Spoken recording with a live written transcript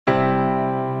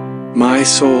My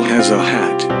Soul Has a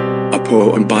Hat. A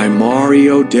poem by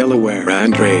Mario Delaware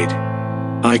Andrade.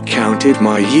 I counted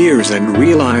my years and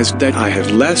realized that I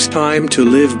have less time to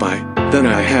live by than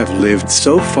I have lived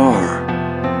so far.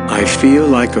 I feel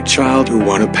like a child who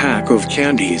won a pack of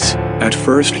candies. At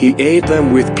first he ate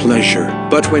them with pleasure,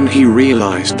 but when he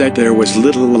realized that there was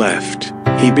little left,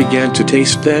 he began to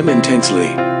taste them intensely.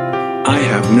 I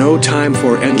have no time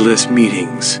for endless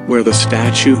meetings where the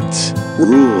statutes,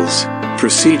 rules,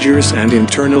 procedures and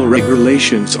internal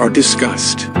regulations are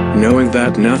discussed, knowing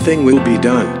that nothing will be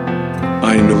done.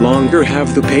 I no longer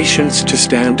have the patience to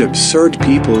stand absurd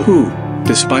people who,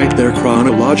 despite their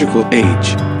chronological age,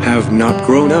 have not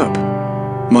grown up.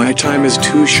 My time is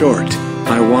too short.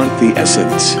 I want the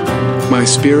essence. My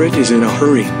spirit is in a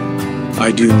hurry.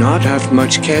 I do not have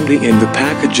much candy in the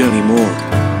package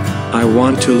anymore. I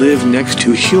want to live next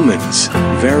to humans,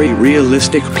 very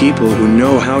realistic people who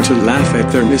know how to laugh at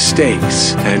their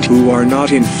mistakes and who are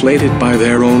not inflated by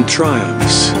their own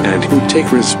triumphs and who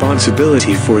take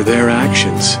responsibility for their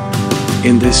actions.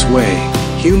 In this way,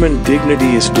 human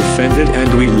dignity is defended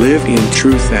and we live in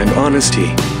truth and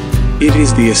honesty. It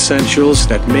is the essentials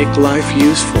that make life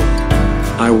useful.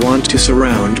 I want to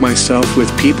surround myself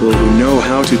with people who know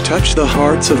how to touch the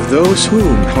hearts of those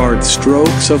whom hard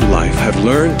strokes of life have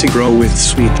learned to grow with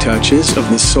sweet touches of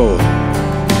the soul.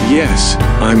 Yes,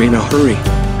 I'm in a hurry.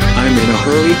 I'm in a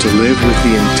hurry to live with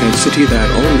the intensity that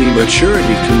only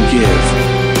maturity can give.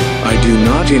 I do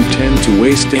not intend to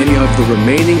waste any of the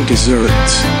remaining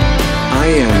desserts. I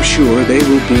am sure they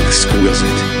will be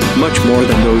exquisite, much more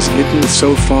than those eaten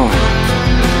so far.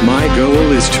 My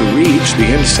goal is to reach the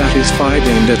end satisfied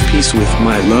and at peace with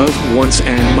my loved ones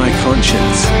and my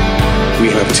conscience.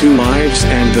 We have two lives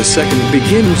and the second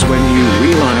begins when you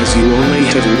realize you only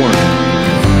have one.